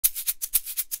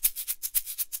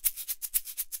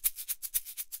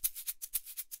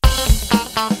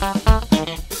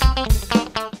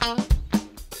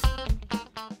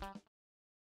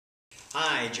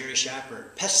Hi, Jerry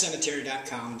Schapper,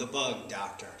 PestCemetery.com, the Bug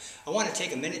Doctor. I want to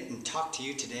take a minute and talk to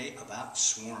you today about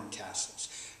swarm castles.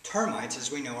 Termites,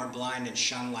 as we know, are blind and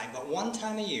shun light, but one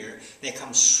time a year they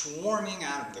come swarming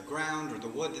out of the ground or the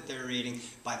wood that they're eating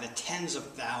by the tens of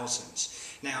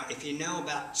thousands. Now, if you know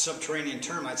about subterranean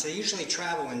termites, they usually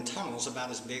travel in tunnels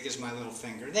about as big as my little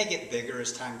finger. They get bigger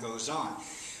as time goes on.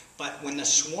 But when the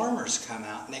swarmers come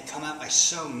out, and they come out by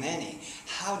so many,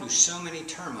 how do so many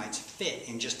termites fit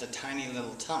in just a tiny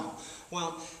little tunnel?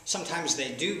 Well, sometimes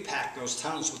they do pack those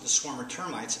tunnels with the swarmer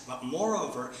termites, but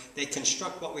moreover, they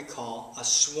construct what we call a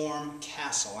swarm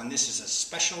castle. And this is a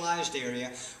specialized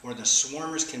area where the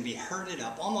swarmers can be herded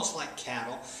up, almost like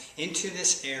cattle, into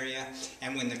this area.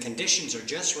 And when the conditions are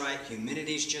just right,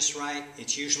 humidity's just right,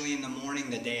 it's usually in the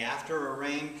morning, the day after a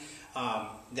rain,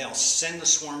 they'll send the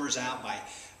swarmers out by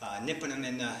nipping them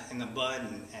in the bud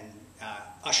and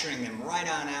ushering them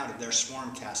right on out of their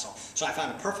swarm castle. So I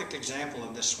found a perfect example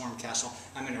of this swarm castle.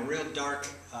 I'm in a real dark,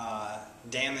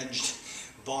 damaged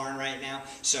barn right now,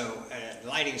 so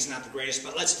lighting's not the greatest,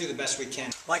 but let's do the best we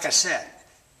can. Like I said,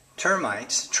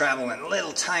 termites travel in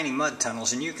little tiny mud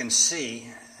tunnels, and you can see,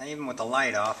 even with the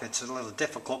light off, it's a little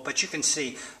difficult, but you can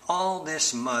see all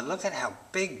this mud. Look at how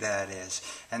big that is.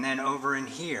 And then over in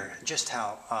here, just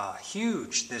how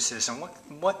huge this is. And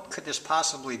what could this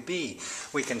possibly be?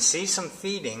 We can see some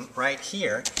feeding right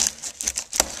here,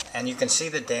 and you can see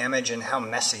the damage and how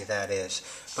messy that is.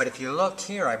 But if you look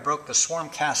here, I broke the swarm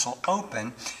castle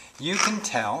open. You can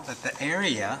tell that the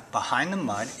area behind the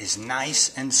mud is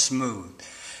nice and smooth.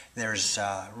 There's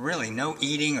really no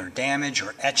eating or damage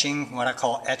or etching, what I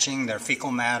call etching, their fecal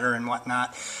matter and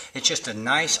whatnot. It's just a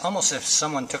nice, almost if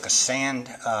someone took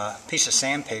a piece of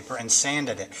sandpaper and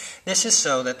sanded it. This is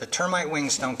so that the termite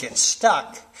wings don't get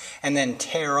stuck and then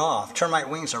tear off. Termite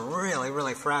wings are really,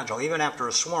 really fragile. Even after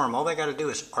a swarm, all they got to do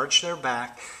is arch their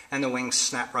back and the wings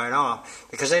snap right off,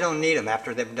 because they don't need them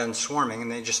after they've done swarming,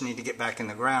 and they just need to get back in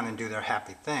the ground and do their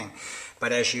happy thing.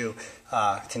 But as you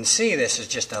can see, this is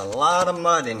just a lot of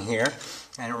mud in here,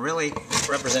 and it really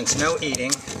represents no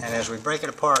eating. And as we break it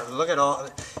apart, look at all,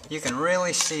 you can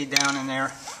really see down in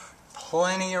there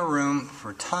plenty of room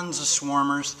for tons of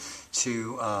swarmers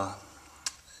to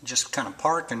just kind of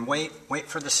park and wait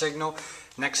for the signal.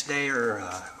 Next day or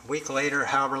a week later,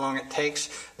 however long it takes,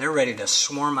 they're ready to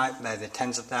swarm out by the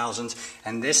tens of thousands.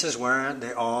 And this is where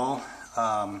they all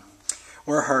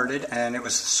were herded, and it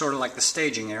was sort of like the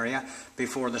staging area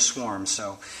before the swarm.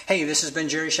 So, hey, this has been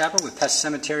Jerry Schapper with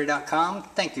PestCemetery.com.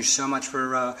 Thank you so much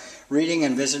for reading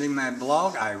and visiting my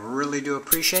blog. I really do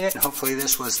appreciate it, and hopefully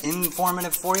this was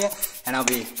informative for you, and I'll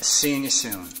be seeing you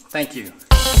soon. Thank you.